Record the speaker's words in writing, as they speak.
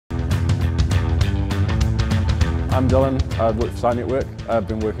I'm Dylan. I work for Site Network. I've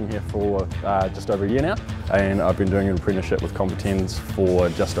been working here for just over a year now, and I've been doing an apprenticeship with Competenz for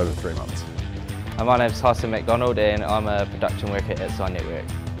just over 3 months. My name's Tyson McDonald and I'm a production worker at Site Network.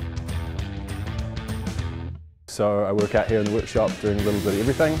 So I work out here in the workshop doing a little bit of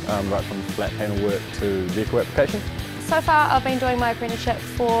everything, right from flat panel work to vehicle application. So far I've been doing my apprenticeship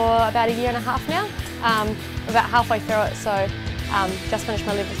for about a year and a half now, about halfway through it, so just finished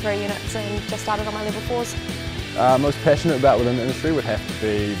my level 3 units and just started on my level 4s. Most passionate about within the industry would have to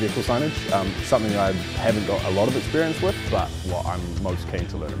be vehicle signage, something I haven't got a lot of experience with, but what I'm most keen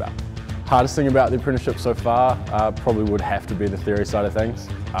to learn about. Hardest thing about the apprenticeship so far probably would have to be the theory side of things,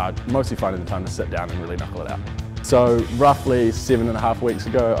 mostly finding the time to sit down and really knuckle it out. So roughly 7.5 weeks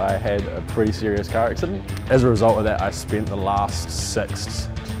ago I had a pretty serious car accident. As a result of that I spent the last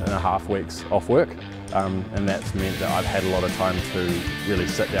 6.5 weeks off work, and that's meant that I've had a lot of time to really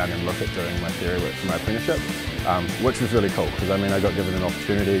sit down and look at doing my theory work for my apprenticeship, which was really cool because I got given an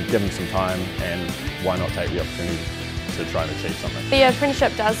opportunity, given some time, and why not take the opportunity to try and achieve something. The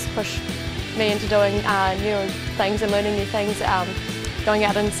apprenticeship does push me into doing new things and learning new things, going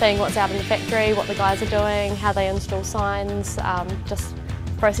out and seeing what's out in the factory, what the guys are doing, how they install signs, just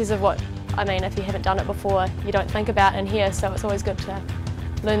the process of what, if you haven't done it before, you don't think about in here, so it's always good to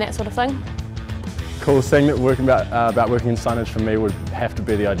learn that sort of thing. Coolest thing that about working in signage for me would have to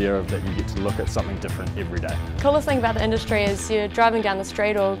be the idea of that you get to look at something different every day. Coolest thing about the industry is you're driving down the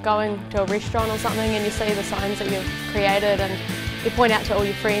street or going to a restaurant or something and you see the signs that you've created and you point out to all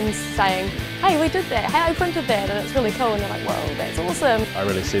your friends saying, hey, we did that, hey, I printed that, and it's really cool, and they're like, whoa, that's awesome. I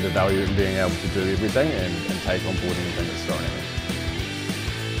really see the value in being able to do everything and take on board anything that's thrown at me.